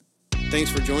Thanks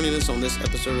for joining us on this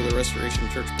episode of the Restoration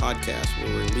Church podcast,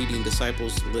 where we're leading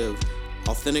disciples to live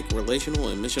authentic, relational,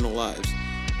 and missional lives.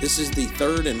 This is the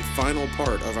third and final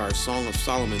part of our Song of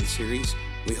Solomon series.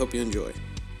 We hope you enjoy.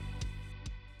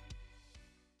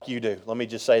 You do. Let me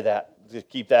just say that. Just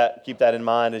keep that in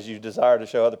mind as you desire to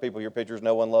show other people your pictures.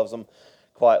 No one loves them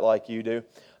quite like you do.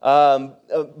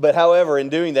 But however, in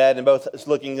doing that, and both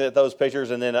looking at those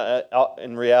pictures and then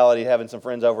in reality having some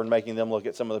friends over and making them look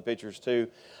at some of the pictures too,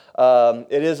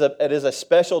 it is a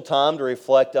special time to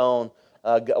reflect on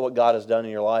what God has done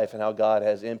in your life and how God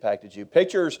has impacted you.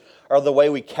 Pictures are the way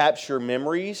we capture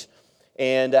memories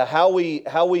and how we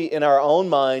in our own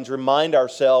minds remind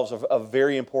ourselves of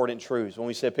very important truths. When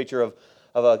we see a picture of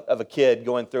a kid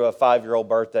going through a 5-year-old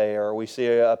birthday, or we see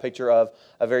a picture of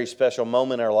a very special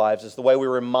moment in our lives, it's the way we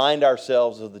remind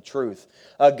ourselves of the truth.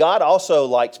 God also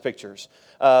likes pictures.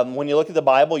 When you look at the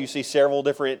Bible, you see several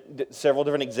different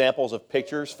examples of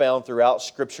pictures found throughout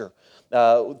Scripture.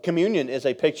 Communion is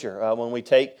a picture. When we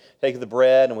take the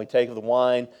bread and we take the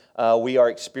wine, we are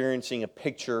experiencing a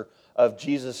picture of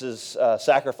Jesus'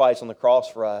 sacrifice on the cross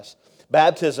for us.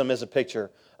 Baptism is a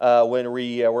picture where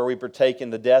we partake in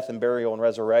the death and burial and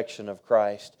resurrection of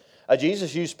Christ.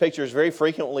 Jesus used pictures very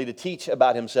frequently to teach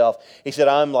about himself. He said,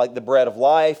 "I'm like the bread of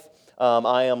life.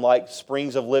 I am like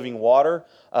springs of living water,"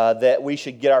 that we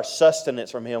should get our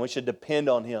sustenance from him. We should depend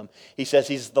on him. He says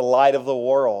he's the light of the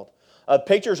world.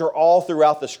 Pictures are all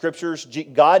throughout the Scriptures.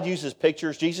 God uses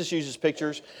pictures. Jesus uses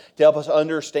pictures to help us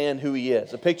understand who he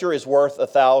is. A picture is worth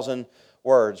 1,000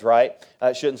 words, right?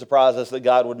 It shouldn't surprise us that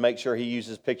God would make sure he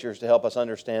uses pictures to help us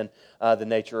understand the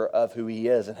nature of who he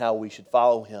is and how we should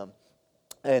follow him.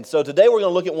 And so today we're going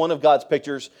to look at one of God's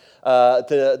pictures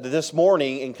this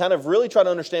morning and kind of really try to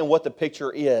understand what the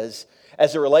picture is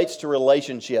as it relates to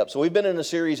relationships. So we've been in a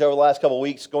series over the last couple of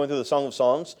weeks going through the Song of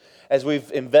Songs as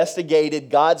we've investigated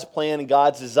God's plan and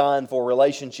God's design for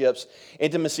relationships,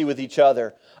 intimacy with each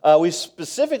other. We've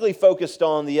specifically focused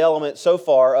on the element so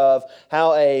far of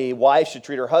how a wife should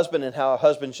treat her husband and how a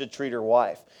husband should treat her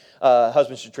wife.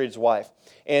 Husband should treat his wife.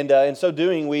 And in so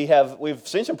doing, we've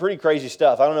seen some pretty crazy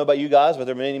stuff. I don't know about you guys, but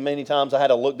there are many times I had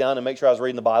to look down and make sure I was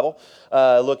reading the Bible,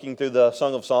 looking through the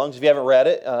Song of Songs. If you haven't read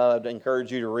it, I'd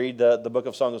encourage you to read the book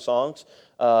of Song of Songs.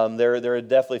 There are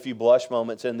definitely a few blush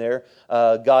moments in there.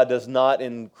 God does not,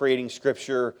 in creating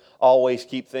Scripture, always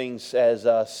keep things as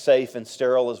safe and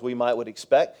sterile as we would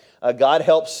expect. God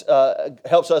helps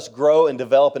us grow and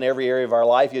develop in every area of our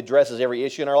life. He addresses every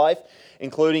issue in our life,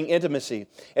 including intimacy.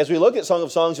 As we look at Song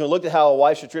of Songs and we looked at how a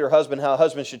wife should treat her husband, how a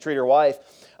husband should treat her wife,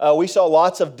 we saw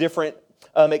lots of different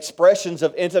expressions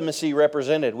of intimacy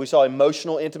represented. We saw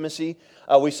emotional intimacy.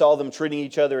 We saw them treating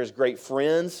each other as great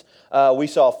friends. We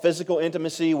saw physical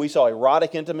intimacy. We saw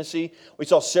erotic intimacy. We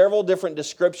saw several different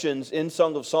descriptions in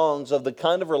Song of Songs of the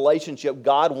kind of relationship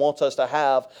God wants us to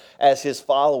have as his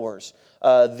followers.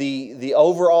 The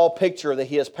overall picture that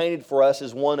he has painted for us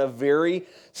is one of very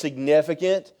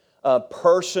significant,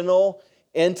 personal,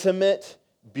 intimate,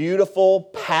 beautiful,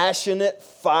 passionate,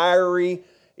 fiery,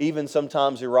 even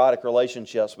sometimes erotic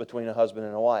relationships between a husband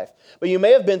and a wife. But you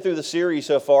may have been through the series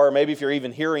so far, or maybe if you're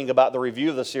even hearing about the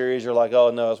review of the series, you're like, "Oh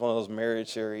no, it's one of those marriage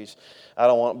series. I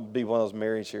don't want to be one of those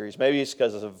marriage series." Maybe it's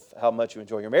because of how much you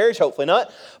enjoy your marriage, hopefully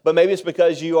not. But maybe it's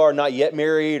because you are not yet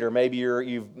married, or maybe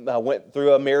you've went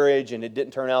through a marriage and it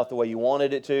didn't turn out the way you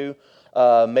wanted it to.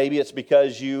 Maybe it's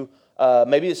because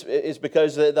it's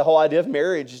because the whole idea of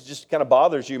marriage just kind of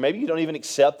bothers you. Maybe you don't even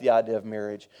accept the idea of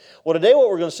marriage. Well, today what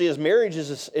we're going to see is marriage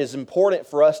is important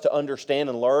for us to understand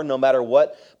and learn no matter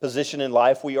what position in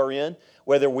life we are in,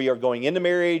 whether we are going into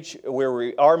marriage, where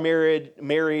we are married,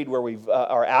 where we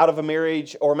are out of a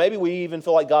marriage, or maybe we even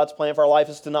feel like God's plan for our life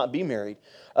is to not be married.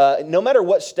 No matter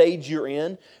what stage you're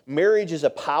in, marriage is a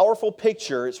powerful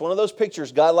picture. It's one of those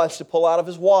pictures God likes to pull out of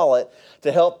his wallet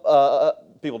to help.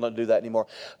 People don't do that anymore.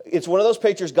 It's one of those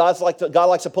pictures God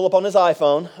likes to pull up on his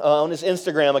iPhone, on his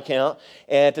Instagram account,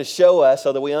 and to show us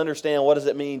so that we understand what does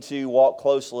it mean to walk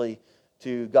closely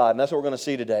to God. And that's what we're going to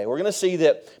see today. We're going to see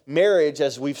that marriage,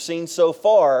 as we've seen so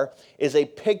far, is a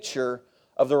picture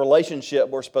of the relationship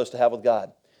we're supposed to have with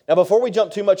God. Now, before we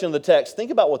jump too much into the text,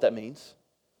 think about what that means.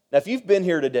 Now, if you've been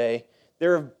here today,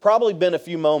 there have probably been a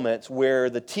few moments where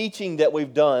the teaching that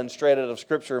we've done straight out of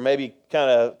Scripture maybe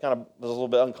kind of was a little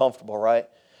bit uncomfortable, right?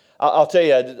 I'll tell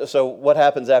you, so what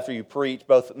happens after you preach,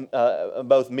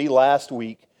 both me last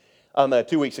week,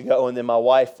 2 weeks ago, and then my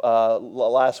wife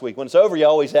last week. When it's over, you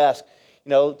always ask,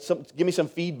 give me some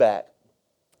feedback.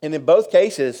 And in both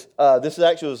cases, this is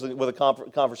actually was with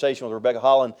a conversation with Rebecca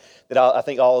Holland that I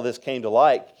think all of this came to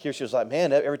light. Here she was like,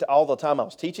 man, all the time I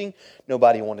was teaching,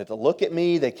 nobody wanted to look at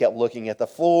me. They kept looking at the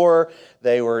floor.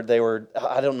 They were.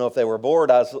 I don't know if they were bored.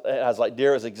 I was like,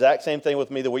 dear, it was the exact same thing with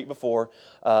me the week before.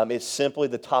 It's simply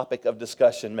the topic of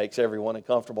discussion makes everyone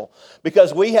uncomfortable.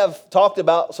 Because we have talked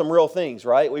about some real things,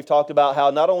 right? We've talked about how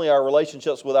not only our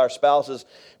relationships with our spouses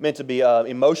meant to be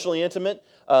emotionally intimate,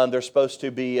 they're supposed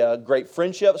to be great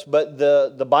friendships, but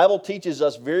the Bible teaches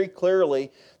us very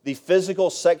clearly the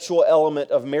physical sexual element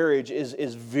of marriage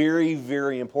is very,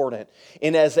 very important.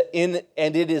 And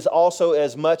it is also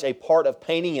as much a part of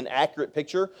painting an accurate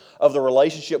picture of the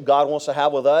relationship God wants to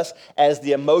have with us as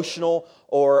the emotional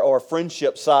or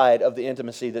friendship side of the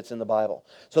intimacy that's in the Bible.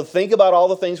 So think about all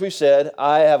the things we've said.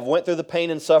 I have went through the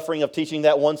pain and suffering of teaching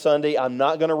that one Sunday. I'm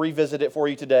not going to revisit it for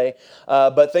you today.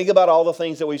 But think about all the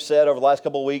things that we've said over the last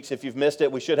couple of weeks. If you've missed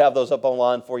it, we should have those up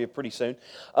online for you pretty soon.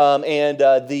 The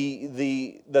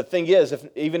thing is,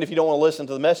 even if you don't want to listen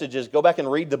to the messages, go back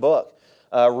and read the book.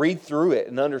 Read through it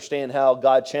and understand how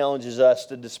God challenges us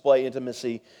to display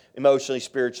intimacy emotionally,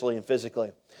 spiritually, and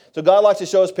physically. So God likes to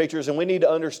show us pictures, and we need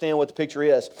to understand what the picture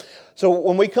is. So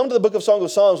when we come to the book of Song of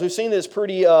Songs, we've seen that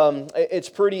it's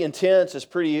pretty intense, it's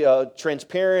pretty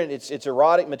transparent, it's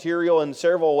erotic material in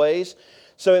several ways.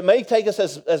 So it may take us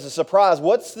as a surprise,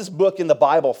 what's this book in the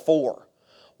Bible for?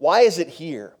 Why is it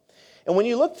here? And when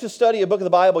you look to study a book of the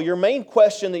Bible, your main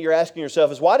question that you're asking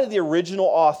yourself is, why did the original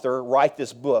author write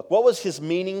this book? What was his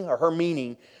meaning or her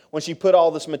meaning when she put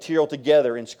all this material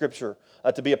together in Scripture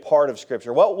to be a part of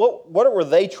Scripture? What were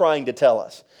they trying to tell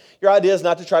us? Your idea is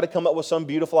not to try to come up with some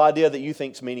beautiful idea that you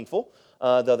think is meaningful,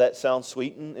 though that sounds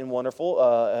sweet and wonderful.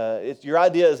 Your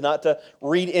idea is not to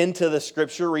read into the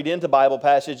Scripture, read into Bible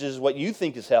passages what you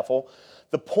think is helpful.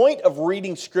 The point of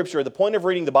reading Scripture, the point of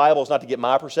reading the Bible is not to get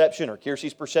my perception or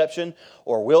Kiersey's perception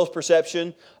or Will's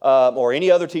perception or any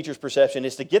other teacher's perception.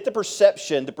 It's to get the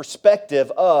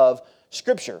perspective of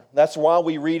Scripture. That's why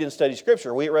we read and study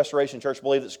Scripture. We at Restoration Church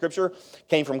believe that Scripture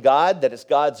came from God, that it's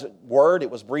God's Word, it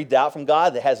was breathed out from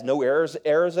God, that has no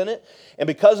errors in it. And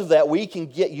because of that, we can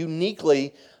get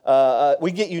uniquely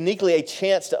a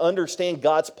chance to understand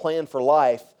God's plan for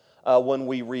life when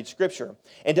we read Scripture.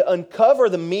 And to uncover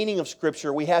the meaning of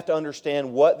Scripture, we have to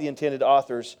understand what the intended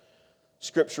author's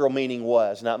scriptural meaning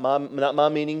was. Not my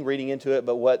meaning, reading into it,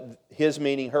 but what his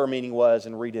meaning, her meaning was,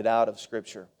 and read it out of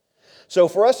Scripture. So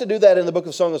for us to do that in the book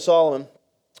of Song of Solomon,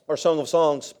 or Song of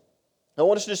Songs, I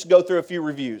want us to just go through a few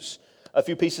reviews, a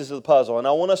few pieces of the puzzle, and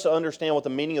I want us to understand what the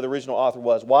meaning of the original author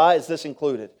was. Why is this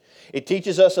included? It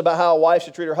teaches us about how a wife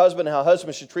should treat her husband and how a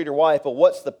husband should treat her wife, but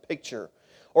what's the picture?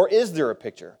 Or is there a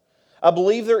picture? I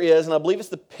believe there is, and I believe it's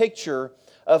the picture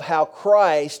of how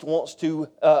Christ wants to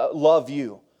love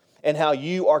you and how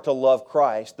you are to love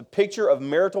Christ. The picture of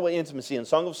marital intimacy in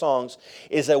Song of Songs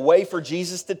is a way for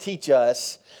Jesus to teach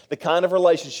us the kind of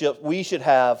relationship we should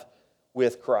have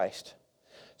with Christ.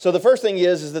 So the first thing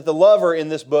is that the lover in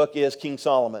this book is King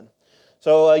Solomon.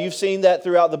 So you've seen that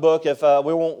throughout the book. If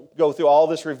we won't go through all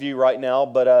this review right now,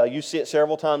 but you see it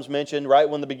several times mentioned. Right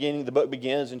when the book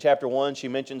begins in chapter 1, she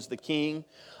mentions the king.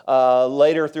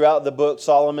 Later throughout the book,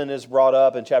 Solomon is brought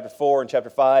up in chapter 4 and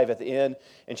chapter 5. At the end,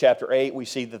 in chapter 8, we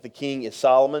see that the king is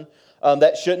Solomon.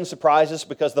 That shouldn't surprise us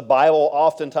because the Bible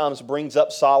oftentimes brings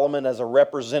up Solomon as a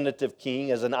representative king,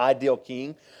 as an ideal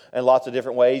king in lots of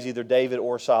different ways, either David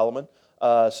or Solomon.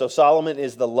 So Solomon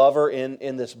is the lover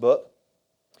in this book.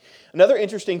 Another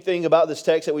interesting thing about this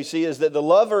text that we see is that the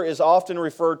lover is often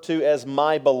referred to as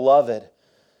my beloved.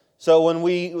 So when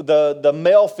the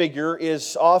male figure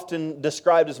is often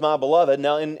described as my beloved.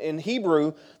 Now in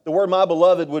Hebrew, the word my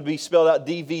beloved would be spelled out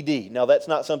DVD. Now that's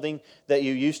not something that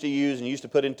you used to use and you used to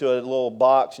put into a little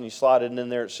box and you slide it in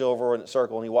there at silver and at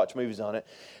circle and you watch movies on it.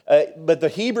 But the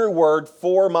Hebrew word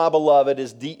for my beloved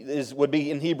would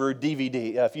be in Hebrew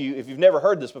DVD. If you've never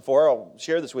heard this before, I'll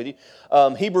share this with you.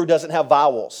 Hebrew doesn't have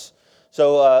vowels.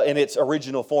 So in its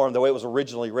original form, the way it was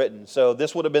originally written. So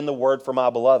this would have been the word for my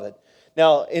beloved.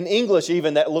 Now, in English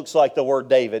even, that looks like the word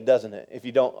David, doesn't it? If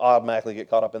you don't automatically get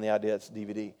caught up in the idea it's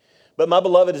DVD. But my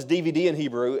beloved is DVD in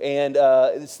Hebrew, and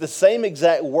it's the same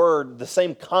exact word, the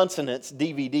same consonants,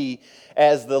 DVD,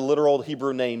 as the literal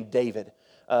Hebrew name David.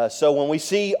 So when we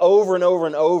see over and over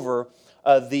and over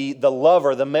the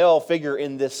lover, the male figure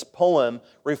in this poem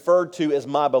referred to as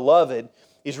my beloved,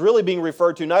 is really being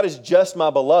referred to not as just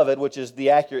my beloved, which is the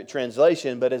accurate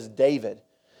translation, but as David.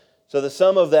 So the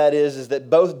sum of that is that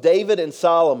both David and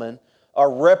Solomon are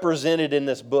represented in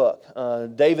this book.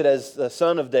 David as the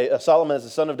son of Solomon as the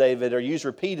son of David are used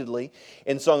repeatedly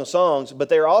in Song of Songs, but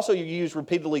they are also used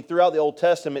repeatedly throughout the Old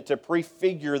Testament to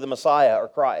prefigure the Messiah or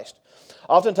Christ.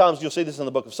 Oftentimes you'll see this in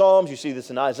the book of Psalms, you see this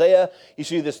in Isaiah, you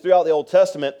see this throughout the Old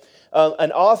Testament.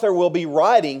 An author will be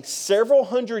writing several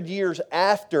hundred years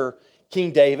after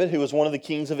King David, who was one of the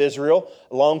kings of Israel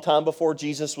a long time before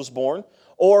Jesus was born,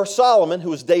 or Solomon, who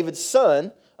was David's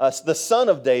son, the son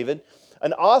of David.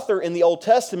 An author in the Old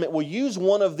Testament will use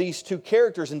one of these two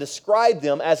characters and describe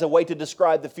them as a way to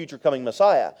describe the future coming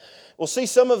Messiah. We'll see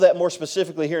some of that more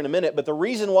specifically here in a minute, but the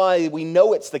reason why we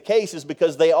know it's the case is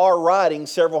because they are writing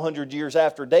several hundred years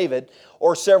after David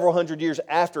or several hundred years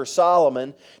after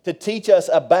Solomon to teach us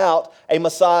about a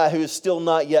Messiah who is still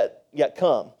not yet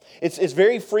come. It's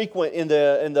very frequent in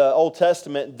the Old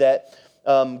Testament that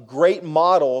great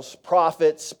models,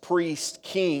 prophets, priests,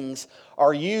 kings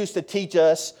are used to teach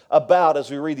us about, as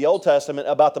we read the Old Testament,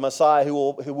 about the Messiah who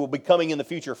will be coming in the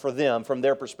future for them, from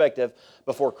their perspective,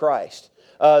 before Christ.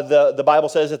 The Bible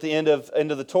says at the end of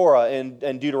the Torah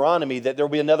and Deuteronomy that there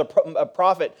will be another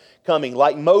prophet coming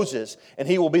like Moses, and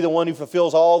he will be the one who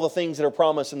fulfills all the things that are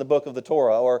promised in the book of the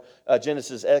Torah, or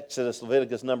Genesis, Exodus,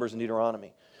 Leviticus, Numbers, and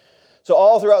Deuteronomy. So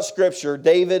all throughout Scripture,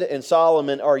 David and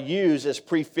Solomon are used as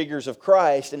prefigures of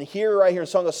Christ. And right here in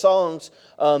Song of Songs,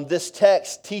 this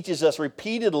text teaches us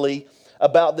repeatedly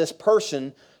about this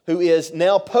person who is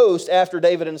now post after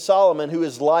David and Solomon, who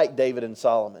is like David and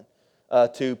Solomon,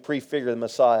 to prefigure the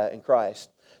Messiah in Christ.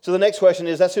 So the next question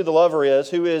is, that's who the lover is.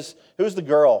 Who's the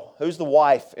girl? Who's the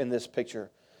wife in this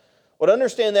picture? Well, to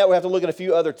understand that, we have to look at a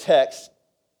few other texts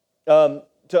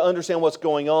to understand what's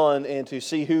going on and to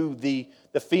see who the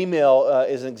female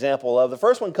is an example of. The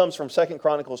first one comes from 2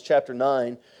 Chronicles chapter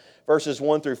 9, verses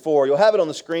 1 through 4. You'll have it on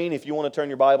the screen. If you want to turn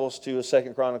your Bibles to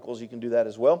 2 Chronicles, you can do that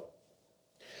as well.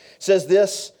 It says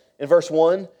this in verse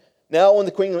 1, "Now when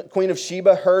the queen of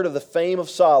Sheba heard of the fame of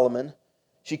Solomon,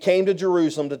 she came to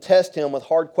Jerusalem to test him with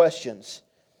hard questions.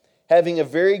 Having a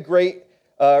very great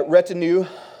retinue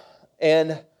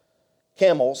and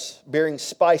camels bearing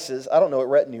spices." I don't know what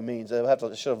retinue means. I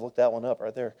should have looked that one up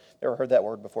right there. Never heard that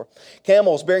word before.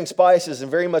 "Camels bearing spices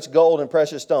and very much gold and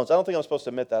precious stones." I don't think I'm supposed to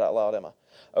admit that out loud, am I?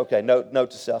 Okay, note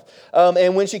to self.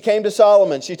 "And when she came to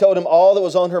Solomon, she told him all that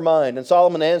was on her mind. And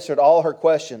Solomon answered all her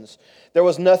questions. There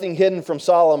was nothing hidden from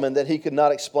Solomon that he could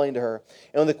not explain to her.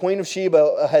 And when the queen of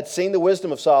Sheba had seen the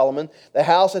wisdom of Solomon, the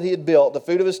house that he had built, the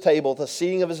food of his table, the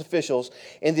seating of his officials,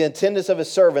 and the attendance of his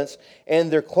servants,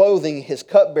 and their clothing, his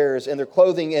cupbearers, and their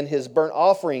clothing, and his burnt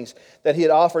offerings that he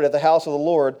had offered at the house of the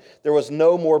Lord, there was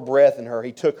no more breath in her.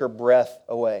 He took her breath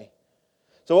away."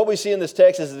 So what we see in this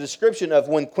text is a description of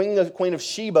when Queen of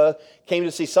Sheba came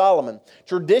to see Solomon.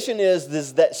 Tradition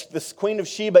is that this Queen of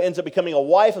Sheba ends up becoming a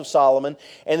wife of Solomon,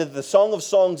 and that the Song of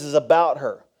Songs is about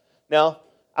her. Now,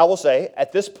 I will say,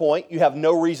 at this point, you have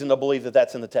no reason to believe that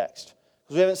that's in the text,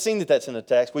 because we haven't seen that that's in the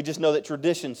text. We just know that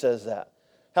tradition says that.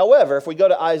 However, if we go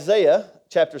to Isaiah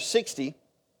chapter 60,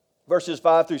 verses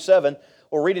 5 through 7,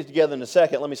 we'll read it together in a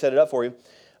second. Let me set it up for you.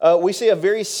 We see a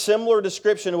very similar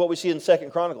description of what we see in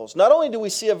 2 Chronicles. Not only do we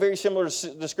see a very similar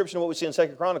description of what we see in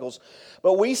 2 Chronicles,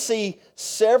 but we see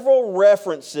several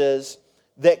references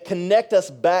that connect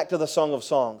us back to the Song of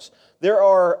Songs. There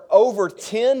are over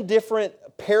 10 different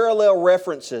parallel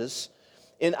references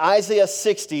in Isaiah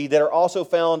 60 that are also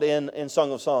found in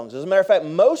Song of Songs. As a matter of fact,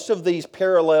 most of these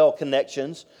parallel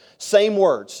connections, same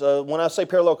words. When I say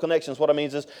parallel connections, what I mean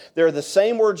is they're the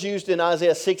same words used in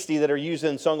Isaiah 60 that are used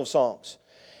in Song of Songs.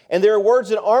 And there are words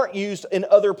that aren't used in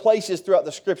other places throughout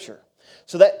the Scripture.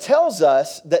 So that tells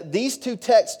us that these two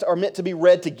texts are meant to be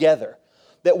read together,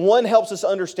 that one helps us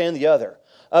understand the other.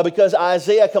 Because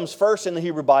Isaiah comes first in the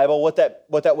Hebrew Bible, what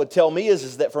that would tell me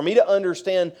is that for me to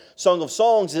understand Song of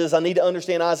Songs is I need to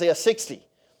understand Isaiah 60.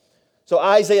 So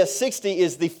Isaiah 60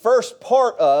 is the first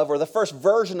part of, or the first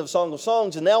version of Song of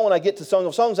Songs. And now when I get to Song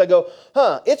of Songs, I go,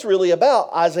 it's really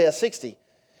about Isaiah 60.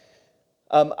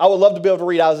 I would love to be able to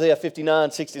read Isaiah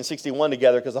 59, 60, and 61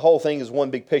 together because the whole thing is one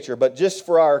big picture. But just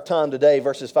for our time today,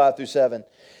 verses 5 through 7,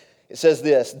 it says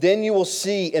this, "Then you will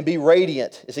see and be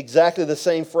radiant." It's exactly the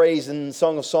same phrase in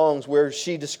Song of Songs where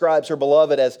she describes her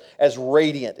beloved as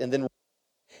radiant.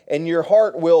 And your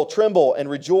heart will tremble and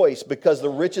rejoice because the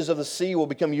riches of the sea will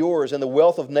become yours and the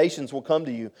wealth of nations will come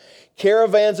to you.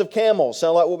 Caravans of camels.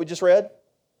 Sound like what we just read?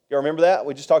 You remember that?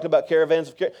 We just talked about caravans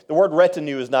of camels. The word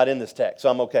retinue is not in this text, so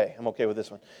I'm okay. I'm okay with this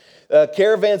one.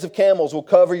 Caravans of camels will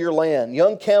cover your land.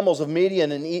 Young camels of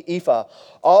Midian and Ephah.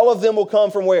 All of them will come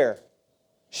from where?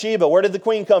 Sheba. Where did the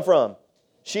queen come from?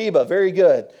 Sheba, very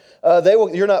good.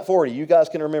 You're not 40. You guys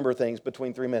can remember things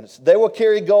between 3 minutes. They will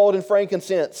carry gold and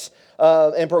frankincense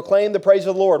and proclaim the praise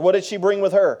of the Lord. What did she bring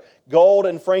with her? Gold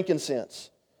and frankincense.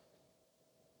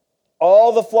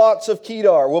 All the flocks of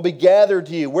Kedar will be gathered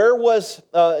to you. Where was,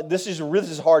 this is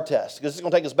a hard test, because this is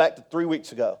going to take us back to 3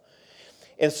 weeks ago.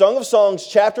 In Song of Songs,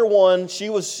 chapter 1, she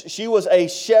was a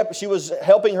shepherd. She was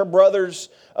helping her brothers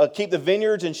keep the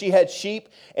vineyards, and she had sheep,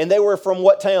 and they were from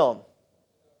what town?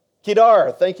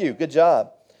 Kedar. Thank you. Good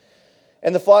job.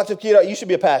 And the flocks of Kedar, you should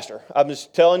be a pastor. I'm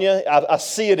just telling you, I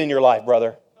see it in your life,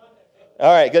 brother.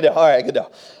 All right, good deal. All right, good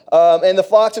deal. And the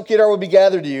flocks of Kedar will be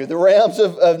gathered to you. The rams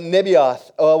of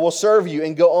Nebaioth will serve you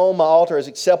and go on my altar as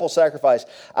acceptable sacrifice.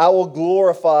 I will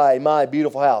glorify my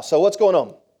beautiful house. So what's going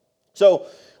on? So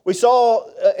we saw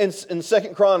in 2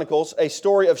 Chronicles a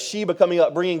story of Sheba coming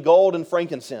up, bringing gold and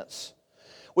frankincense.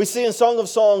 We see in Song of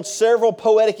Songs several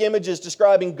poetic images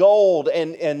describing gold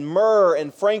and myrrh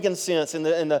and frankincense and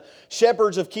the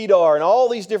shepherds of Kedar and all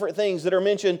these different things that are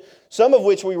mentioned, some of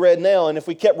which we read now. And if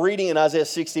we kept reading in Isaiah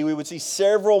 60, we would see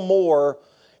several more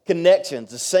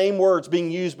connections, the same words being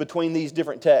used between these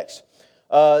different texts.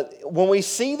 When we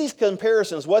see these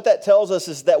comparisons, what that tells us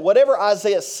is that whatever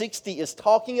Isaiah 60 is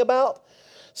talking about,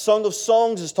 Song of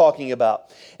Songs is talking about.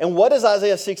 And what is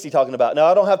Isaiah 60 talking about? Now,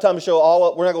 I don't have time to show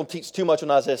all. We're not going to teach too much on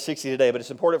Isaiah 60 today, but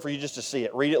it's important for you just to see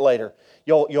it. Read it later.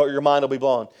 Your mind will be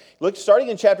blown. Look, starting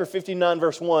in chapter 59,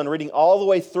 verse 1, reading all the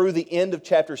way through the end of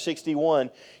chapter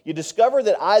 61, you discover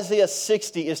that Isaiah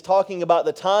 60 is talking about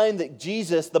the time that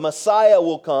Jesus, the Messiah,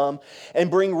 will come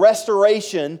and bring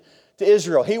restoration to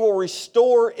Israel. He will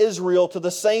restore Israel to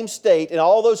the same state, and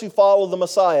all those who follow the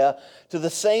Messiah to the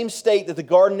same state that the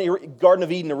Garden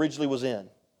of Eden originally was in.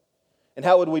 And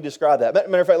how would we describe that?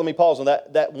 Matter of fact, let me pause on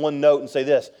that one note and say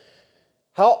this.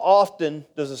 How often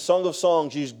does the Song of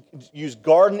Songs use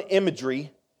garden imagery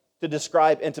to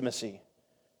describe intimacy?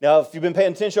 Now, if you've been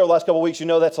paying attention over the last couple of weeks, you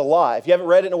know that's a lie. If you haven't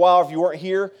read it in a while, if you weren't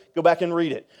here, go back and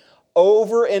read it.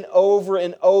 Over and over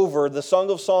and over, the Song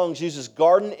of Songs uses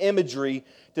garden imagery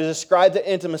to describe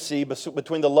the intimacy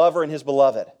between the lover and his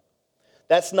beloved.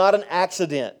 That's not an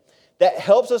accident. That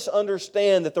helps us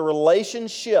understand that the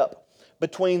relationship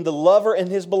between the lover and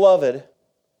his beloved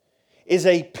is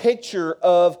a picture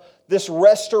of this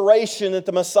restoration that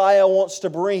the Messiah wants to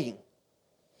bring.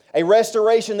 A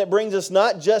restoration that brings us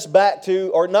not just back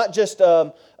to, or not just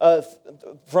from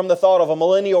the thought of a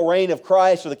millennial reign of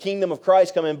Christ or the kingdom of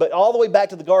Christ coming, but all the way back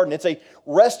to the garden. It's a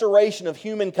restoration of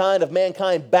humankind, of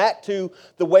mankind, back to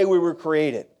the way we were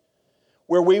created.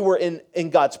 Where we were in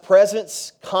God's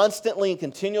presence constantly and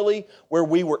continually, where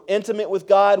we were intimate with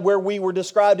God, where we were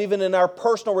described even in our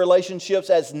personal relationships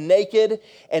as naked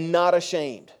and not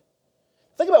ashamed.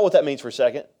 Think about what that means for a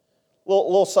second.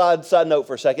 Little side note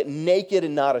for a second. Naked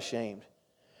and not ashamed.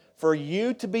 For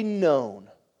you to be known,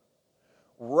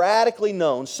 radically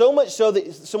known, so much so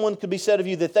that someone could be said of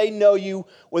you that they know you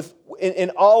in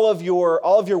all of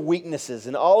your weaknesses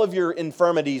and all of your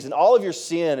infirmities and all of your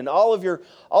sin and all of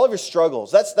your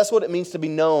struggles. That's what it means to be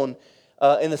known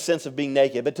in the sense of being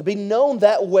naked. But to be known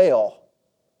that well,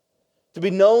 to be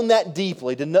known that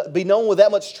deeply, to be known with that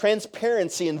much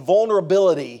transparency and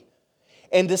vulnerability,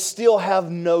 and to still have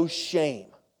no shame.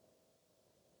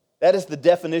 That is the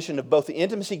definition of both the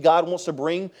intimacy God wants to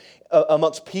bring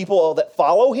amongst people that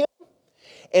follow Him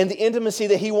and the intimacy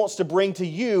that He wants to bring to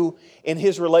you in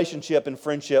His relationship and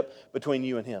friendship between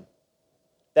you and Him.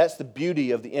 That's the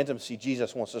beauty of the intimacy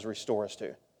Jesus wants to restore us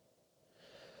to.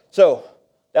 So,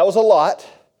 that was a lot.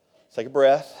 Let's take a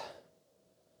breath.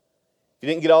 If you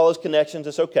didn't get all those connections,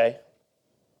 it's okay.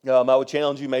 I would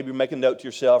challenge you, maybe make a note to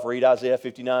yourself, read Isaiah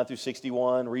 59 through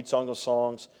 61, read Song of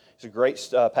Songs. It's a great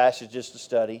passage just to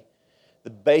study. The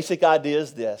basic idea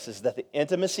is this, is that the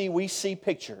intimacy we see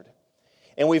pictured,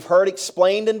 and we've heard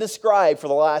explained and described for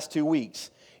the last 2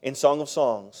 weeks in Song of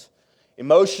Songs,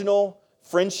 emotional,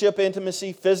 friendship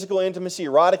intimacy, physical intimacy,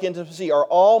 erotic intimacy are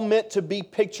all meant to be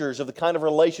pictures of the kind of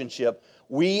relationship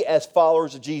we as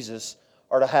followers of Jesus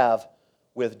are to have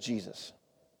with Jesus.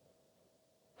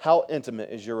 How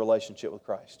intimate is your relationship with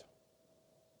Christ?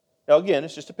 Now again,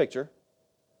 it's just a picture.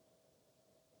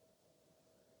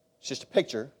 It's just a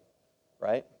picture,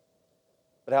 right?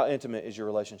 But how intimate is your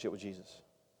relationship with Jesus?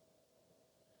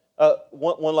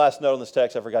 One last note on this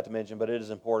text I forgot to mention, but it is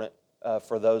important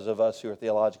for those of us who are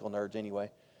theological nerds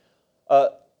anyway.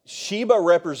 Sheba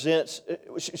represents,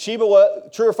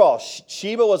 true or false,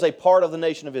 Sheba was a part of the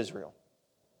nation of Israel.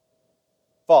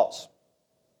 False.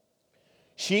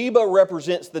 Sheba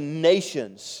represents the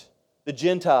nations, the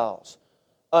Gentiles,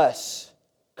 us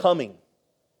coming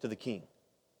to the King.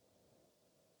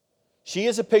 She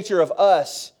is a picture of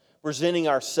us presenting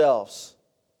ourselves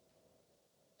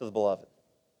to the beloved.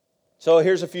 So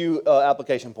here's a few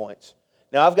application points.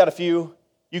 Now I've got a few.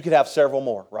 You could have several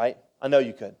more, right? I know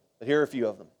you could, but here are a few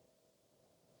of them.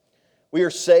 We are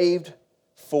saved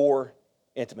for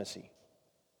intimacy.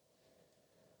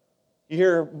 You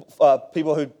hear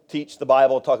people who teach the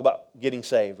Bible talk about getting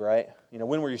saved, right? You know,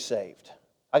 when were you saved?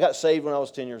 I got saved when I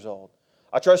was 10 years old.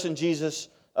 I trusted in Jesus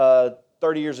 30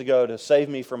 years ago to save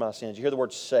me from my sins. You hear the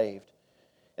word saved.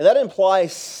 And that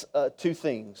implies two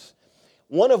things,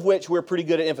 one of which we're pretty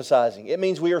good at emphasizing. It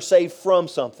means we are saved from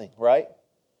something, right?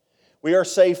 We are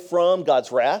saved from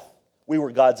God's wrath. We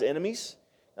were God's enemies.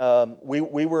 The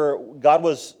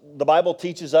Bible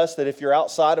teaches us that if you're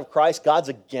outside of Christ, God's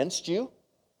against you.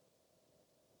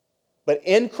 But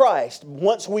in Christ,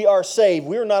 once we are saved,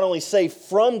 we are not only saved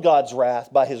from God's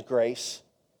wrath by His grace,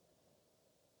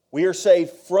 we are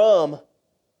saved from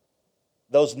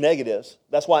those negatives.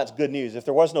 That's why it's good news. If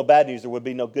there was no bad news, there would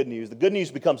be no good news. The good news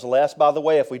becomes less, by the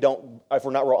way, if we're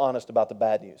not real honest about the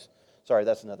bad news. Sorry,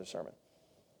 that's another sermon.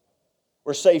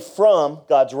 We're saved from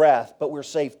God's wrath, but we're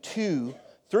saved through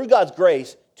God's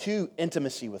grace, to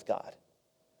intimacy with God.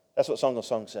 That's what Song of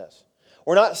Songs says.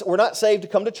 We're not saved to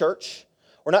come to church.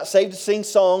 We're not saved to sing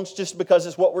songs just because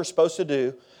it's what we're supposed to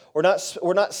do. We're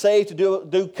not saved to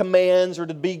do commands or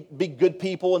to be good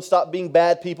people and stop being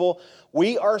bad people.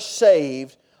 We are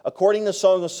saved, according to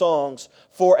Song of Songs,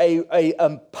 for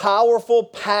a powerful,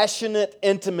 passionate,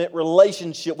 intimate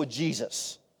relationship with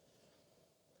Jesus,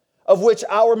 of which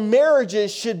our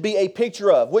marriages should be a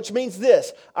picture of, which means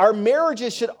this: our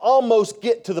marriages should almost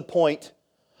get to the point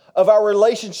of our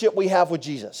relationship we have with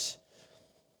Jesus.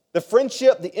 The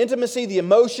friendship, the intimacy, the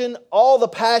emotion, all the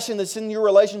passion that's in your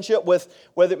relationship with,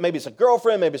 whether maybe it's a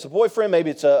girlfriend, maybe it's a boyfriend, maybe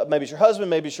it's your husband,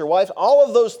 maybe it's your wife, all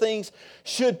of those things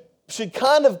should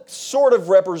kind of sort of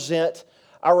represent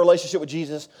our relationship with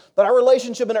Jesus. But our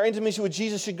relationship and our intimacy with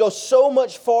Jesus should go so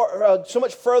much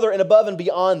further and above and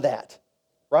beyond that,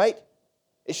 right?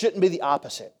 It shouldn't be the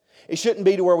opposite. It shouldn't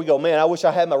be to where we go, man, I wish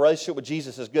I had my relationship with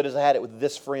Jesus as good as I had it with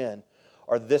this friend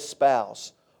or this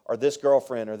spouse or this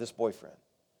girlfriend or this boyfriend.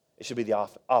 It should be the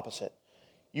opposite.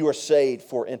 You are saved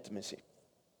for intimacy.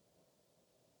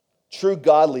 True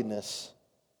godliness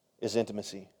is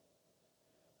intimacy.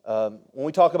 When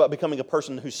we talk about becoming a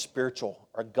person who's spiritual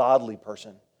or a godly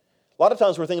person, a lot of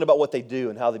times we're thinking about what they do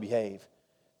and how they behave.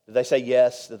 Do they say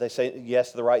yes? Do they say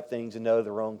yes to the right things and no to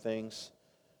the wrong things?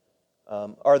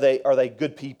 Are they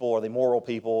good people? Are they moral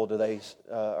people? Do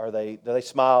they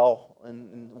smile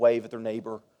and wave at their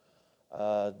neighbor?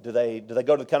 Do they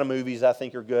go to the kind of movies I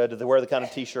think are good? Do they wear the kind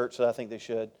of t-shirts that I think they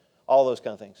should? All those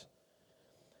kind of things.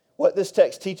 What this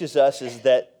text teaches us is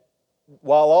that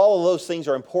while all of those things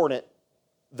are important,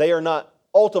 they are not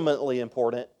ultimately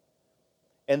important,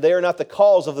 and they are not the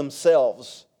cause of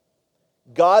themselves.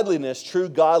 Godliness, true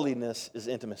godliness, is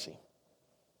intimacy.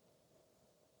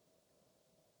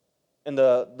 And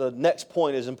the next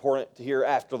point is important to hear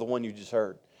after the one you just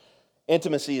heard.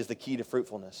 Intimacy is the key to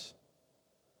fruitfulness.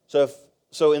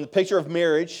 So in the picture of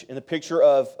marriage, in the picture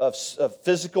of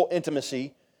physical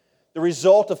intimacy, the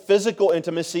result of physical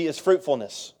intimacy is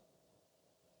fruitfulness.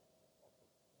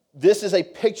 This is a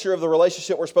picture of the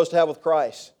relationship we're supposed to have with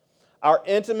Christ. Our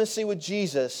intimacy with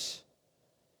Jesus,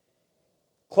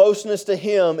 closeness to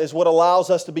Him, is what allows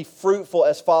us to be fruitful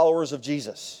as followers of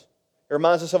Jesus. It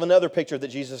reminds us of another picture that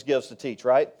Jesus gives to teach,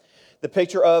 right? The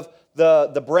picture of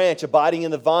the branch abiding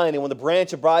in the vine, and when the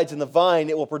branch abides in the vine,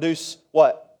 it will produce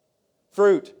what?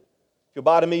 Fruit. If you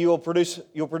abide in me, you'll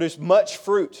produce much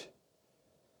fruit.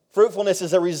 Fruitfulness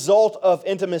is a result of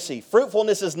intimacy.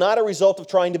 Fruitfulness is not a result of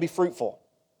trying to be fruitful.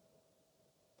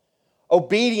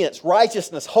 Obedience,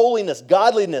 righteousness, holiness,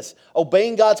 godliness,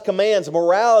 obeying God's commands,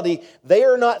 morality, they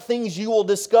are not things you will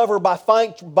discover by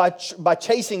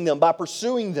chasing them, by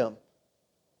pursuing them.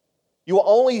 You will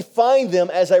only find them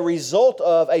as a result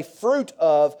of, a fruit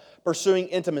of, pursuing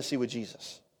intimacy with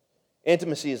Jesus.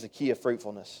 Intimacy is the key of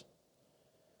fruitfulness.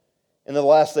 And then the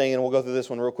last thing, and we'll go through this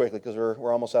one real quickly because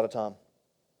we're almost out of time.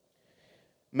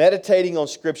 Meditating on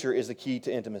Scripture is the key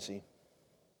to intimacy.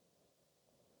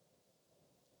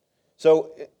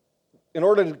 So, in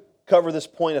order to cover this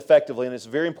point effectively, and it's a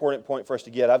very important point for us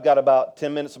to get, I've got about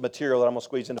 10 minutes of material that I'm going to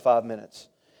squeeze into 5 minutes.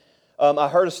 I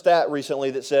heard a stat recently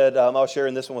that said, I was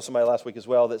sharing this one with somebody last week as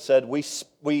well, that said we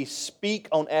speak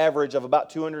on average of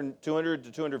about 200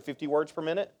 to 250 words per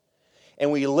minute,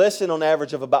 and we listen on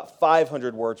average of about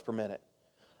 500 words per minute.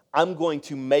 I'm going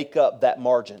to make up that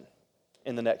margin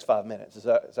in the next 5 minutes. Is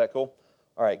that cool?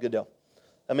 All right, good deal.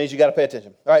 That means you got to pay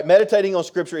attention. All right, meditating on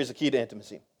Scripture is the key to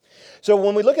intimacy. So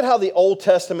when we look at how the Old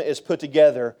Testament is put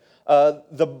together,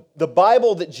 the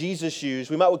Bible that Jesus used,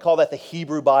 we might call that the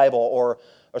Hebrew Bible, or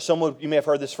or someone, you may have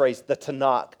heard this phrase, the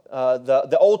Tanakh.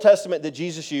 The Old Testament that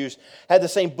Jesus used had the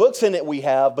same books in it we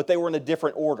have, but they were in a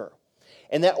different order.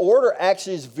 And that order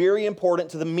actually is very important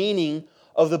to the meaning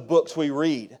of the books we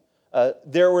read.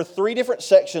 There were 3 different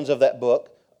sections of that book,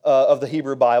 of the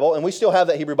Hebrew Bible, and we still have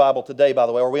that Hebrew Bible today, by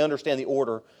the way, or we understand the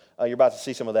order. You're about to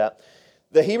see some of that.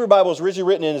 The Hebrew Bible was originally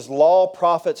written in as law,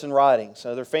 prophets, and writings.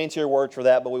 They're fancier words for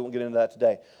that, but we won't get into that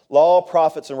today. Law,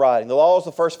 prophets, and writing. The law is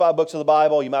the first 5 books of the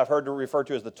Bible. You might have heard it referred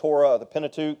to as the Torah or the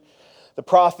Pentateuch. The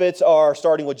prophets are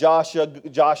starting with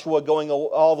Joshua going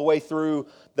all the way through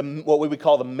what we would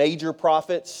call the major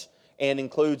prophets, and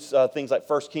includes things like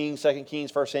 1 Kings, 2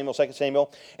 Kings, 1 Samuel, 2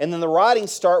 Samuel. And then the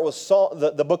writings start with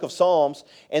the book of Psalms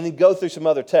and then go through some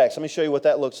other texts. Let me show you what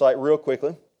that looks like real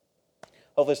quickly.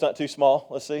 Hopefully it's not too small.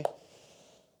 Let's see.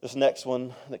 This next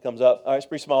one that comes up. All right, it's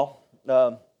pretty small.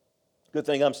 Good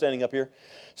thing I'm standing up here.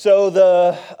 So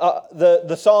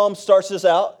the Psalm starts us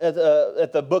out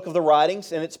at the book of the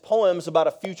writings, and it's poems about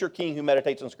a future king who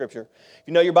meditates on Scripture. If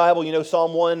you know your Bible, you know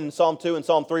Psalm 1 and Psalm 2 and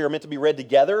Psalm 3 are meant to be read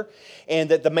together, and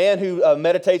that the man who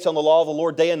meditates on the law of the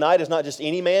Lord day and night is not just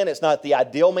any man, it's not the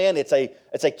ideal man, it's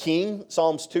a king,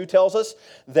 Psalms 2 tells us,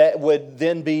 that would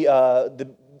then be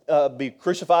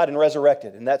crucified and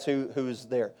resurrected, and that's who is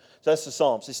there. So that's the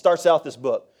Psalms. He starts out this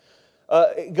book.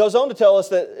 It goes on to tell us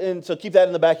that, and so keep that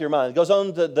in the back of your mind. It goes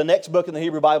on to the next book in the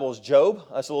Hebrew Bible is Job.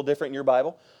 That's a little different in your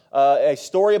Bible. A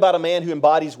story about a man who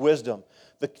embodies wisdom.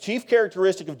 The chief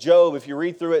characteristic of Job, if you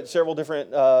read through it several different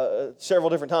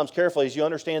times carefully, is you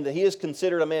understand that he is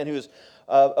considered a man who is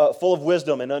full of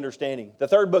wisdom and understanding. The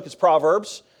third book is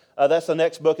Proverbs. That's the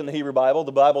next book in the Hebrew Bible,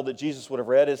 the Bible that Jesus would have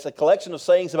read. It's a collection of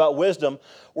sayings about wisdom,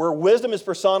 where wisdom is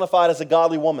personified as a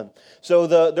godly woman. So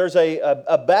there's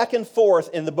a back and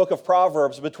forth in the book of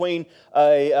Proverbs between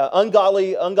an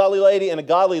ungodly lady and a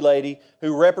godly lady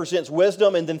who represents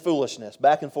wisdom and then foolishness,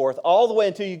 back and forth, all the way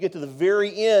until you get to the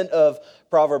very end of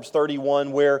Proverbs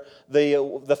 31, where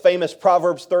the famous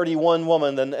Proverbs 31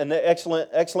 woman, an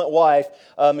excellent wife,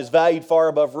 is valued far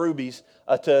above rubies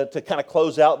to kind of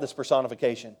close out this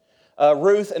personification.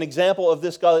 Ruth, an example of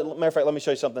this godly. Matter of fact, let me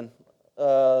show you something.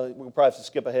 We'll probably have to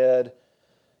skip ahead.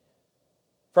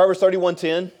 Proverbs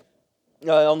 31:10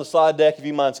 on the slide deck, if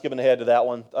you mind skipping ahead to that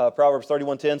one. Proverbs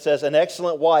 31:10 says, "An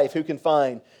excellent wife who can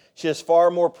find? She is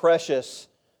far more precious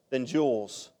than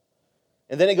jewels."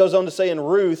 And then it goes on to say in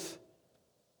Ruth,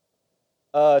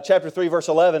 chapter 3, verse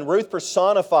 11, Ruth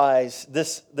personifies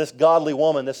this godly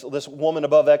woman, this woman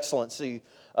above excellency,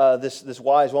 this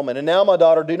wise woman. "And now, my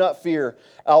daughter, do not fear.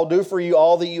 I'll do for you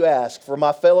all that you ask. For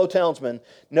my fellow townsmen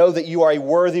know that you are a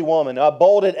worthy woman." A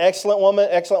bold and excellent woman,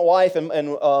 excellent wife,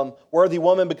 and worthy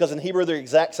woman, because in Hebrew they're the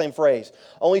exact same phrase.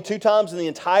 Only 2 times in the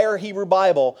entire Hebrew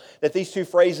Bible that these 2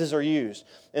 phrases are used.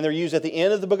 And they're used at the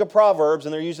end of the book of Proverbs,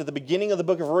 and they're used at the beginning of the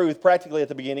book of Ruth, practically at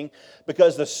the beginning,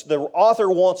 because the author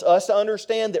wants us to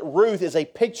understand that Ruth is a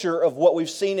picture of what we've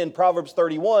seen in Proverbs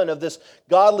 31, of this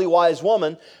godly, wise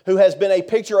woman who has been a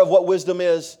picture of what wisdom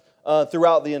is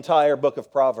throughout the entire book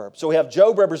of Proverbs. So we have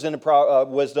Job representing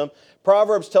wisdom,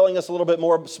 Proverbs telling us a little bit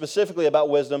more specifically about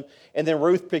wisdom, and then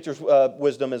Ruth pictures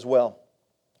wisdom as well.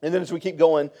 And then as we keep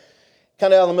going,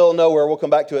 kind of out in the middle of nowhere, we'll come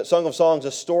back to it. Song of Songs,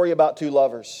 a story about 2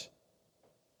 lovers.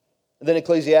 And then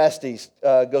Ecclesiastes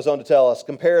goes on to tell us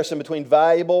comparison between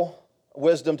valuable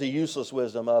wisdom to useless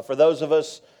wisdom. For those of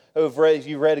us who've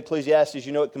read Ecclesiastes,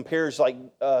 you know it compares like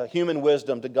human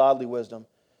wisdom to godly wisdom.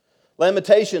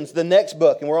 Lamentations, the next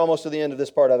book, and we're almost to the end of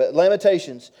this part of it.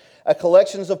 Lamentations, a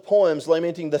collection of poems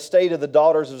lamenting the state of the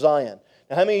daughters of Zion.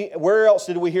 Now, where else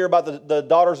did we hear about the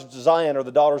daughters of Zion or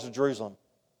the daughters of Jerusalem?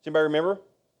 Does anybody remember?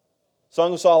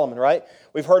 Song of Solomon, right?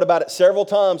 We've heard about it several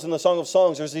times in the Song of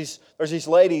Songs. There's these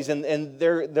ladies, and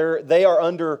they are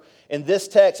under, in this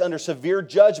text, under severe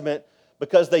judgment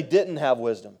because they didn't have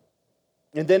wisdom.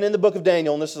 And then in the book of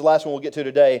Daniel, and this is the last one we'll get to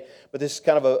today, but this is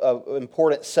kind of an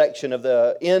important section of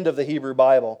the end of the Hebrew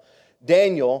Bible.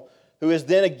 Daniel, who is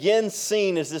then again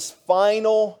seen as this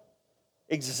final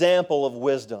example of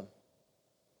wisdom.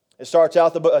 It starts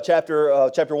out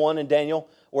chapter 1 in Daniel,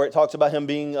 where it talks about him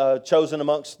being chosen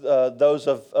amongst those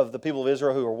of the people of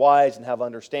Israel who are wise and have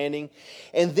understanding.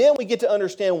 And then we get to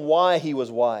understand why he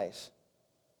was wise.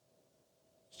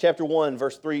 Chapter 1,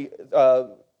 verse 3,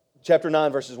 chapter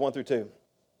 9, verses 1 through 2.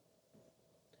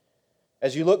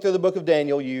 As you look through the book of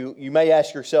Daniel, you may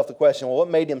ask yourself the question, well, what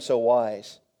made him so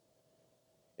wise?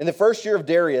 In the first year of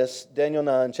Darius, Daniel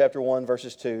 9, chapter 1,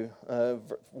 verses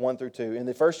 1 through 2. In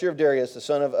the first year of Darius, the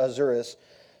son of Ahasuerus,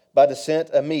 by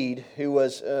descent a Mede, who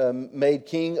was made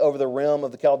king over the realm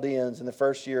of the Chaldeans in the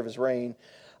first year of his reign,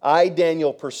 I,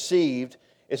 Daniel, perceived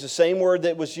It's the same word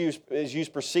that is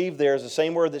used perceived there. It's the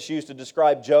same word that's used to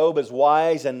describe Job as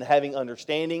wise and having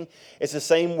understanding. It's the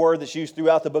same word that's used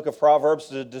throughout the book of Proverbs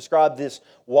to describe this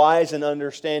wise and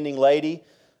understanding lady.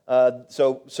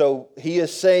 So he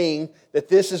is saying that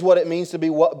this is what it means to be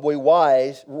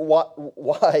wise,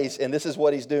 and this is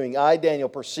what he's doing. I, Daniel,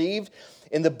 perceived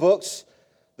in the books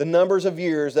the numbers of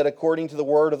years that according to the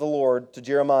word of the Lord to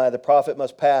Jeremiah, the prophet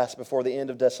must pass before the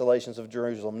end of desolations of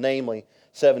Jerusalem, namely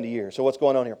 70 years. So what's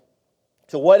going on here?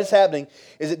 So what is happening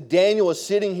is that Daniel is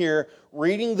sitting here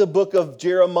reading the book of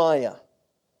Jeremiah.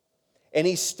 And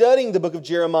he's studying the book of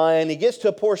Jeremiah, and he gets to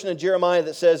a portion of Jeremiah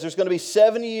that says there's going to be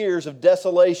 70 years of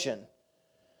desolation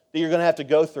that you're going to have to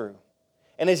go through.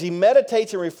 And as he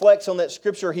meditates and reflects on that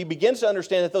scripture, he begins to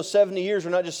understand that those 70 years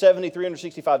are not just 70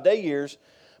 365-day years,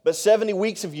 but 70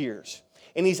 weeks of years.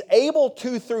 And he's able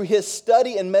to, through his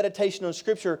study and meditation on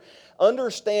scripture,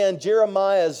 understand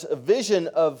Jeremiah's vision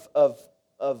of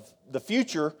the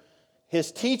future.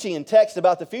 His teaching and text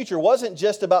about the future wasn't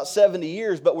just about 70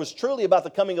 years, but was truly about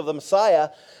the coming of the Messiah.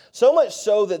 So much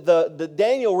so that the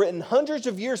Daniel, written hundreds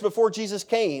of years before Jesus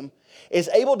came, is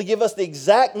able to give us the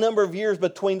exact number of years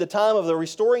between the time of the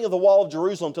restoring of the wall of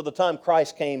Jerusalem to the time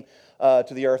Christ came to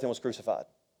the earth and was crucified.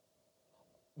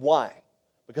 Why?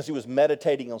 Because he was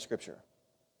meditating on Scripture.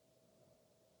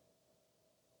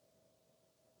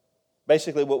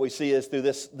 Basically what we see is through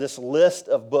this list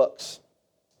of books.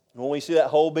 When we see that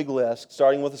whole big list,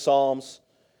 starting with the Psalms,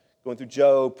 going through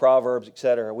Job, Proverbs,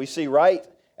 etc., we see right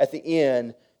at the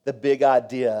end the big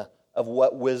idea of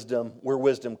where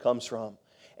wisdom comes from,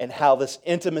 and how this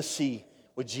intimacy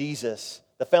with Jesus,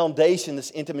 the foundation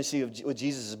this intimacy with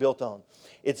Jesus is built on.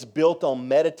 It's built on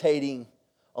meditating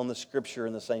on the Scripture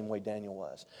in the same way Daniel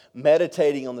was.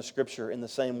 Meditating on the Scripture in the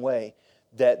same way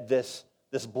that this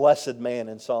blessed man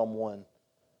in Psalm 1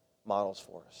 models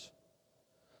for us.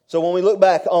 So when we look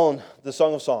back on the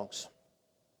Song of Songs,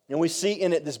 and we see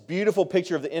in it this beautiful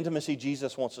picture of the intimacy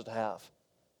Jesus wants us to have,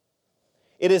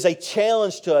 it is a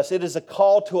challenge to us, it is a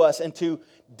call to us into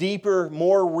deeper,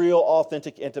 more real,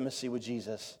 authentic intimacy with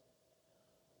Jesus.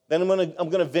 Then I'm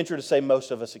going to venture to say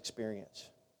most of us experience.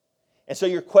 And so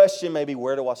your question may be,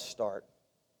 where do I start?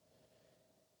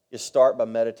 You start by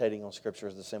meditating on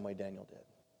Scripture the same way Daniel did.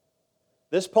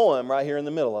 This poem right here in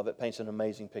the middle of it paints an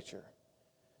amazing picture.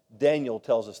 Daniel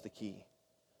tells us the key.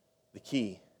 The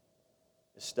key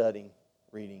is studying,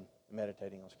 reading, and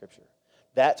meditating on Scripture.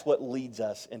 That's what leads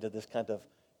us into this kind of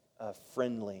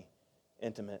friendly,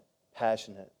 intimate,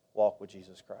 passionate walk with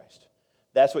Jesus Christ.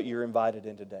 That's what you're invited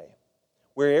in today.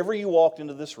 Wherever you walked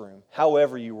into this room,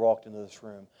 however you walked into this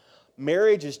room,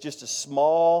 marriage is just a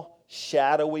small,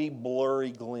 shadowy,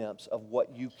 blurry glimpse of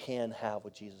what you can have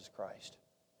with Jesus Christ.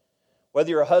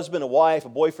 Whether you're a husband, a wife, a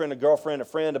boyfriend, a girlfriend, a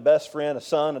friend, a best friend, a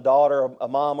son, a daughter, a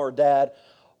mom, or a dad,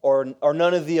 or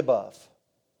none of the above.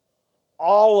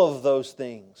 All of those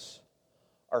things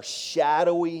are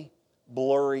shadowy,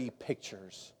 blurry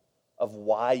pictures of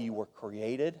why you were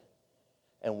created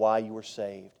and why you were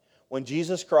saved. When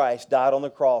Jesus Christ died on the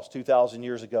cross 2,000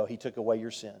 years ago, He took away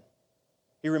your sin.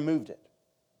 He removed it.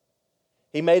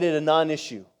 He made it a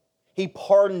non-issue. He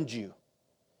pardoned you.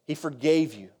 He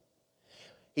forgave you.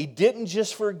 He didn't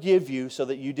just forgive you so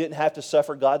that you didn't have to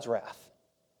suffer God's wrath.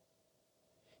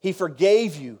 He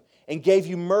forgave you and gave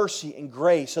you mercy and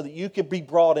grace so that you could be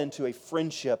brought into a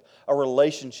friendship, a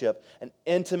relationship, an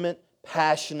intimate,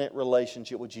 passionate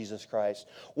relationship with Jesus Christ.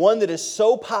 One that is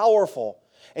so powerful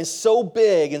and so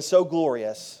big and so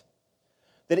glorious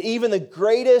that even the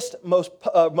greatest, most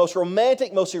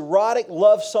romantic, most erotic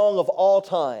love song of all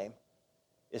time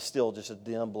is still just a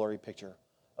dim, blurry picture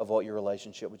of what your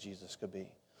relationship with Jesus could be,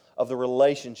 of the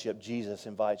relationship Jesus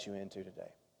invites you into today.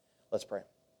 Let's pray.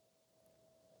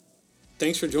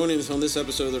 Thanks for joining us on this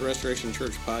episode of the Restoration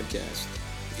Church Podcast.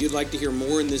 If you'd like to hear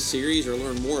more in this series or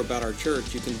learn more about our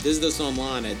church, you can visit us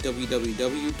online at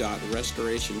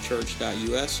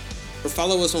www.restorationchurch.us or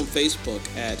follow us on Facebook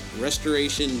at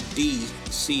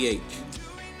RestorationDCH.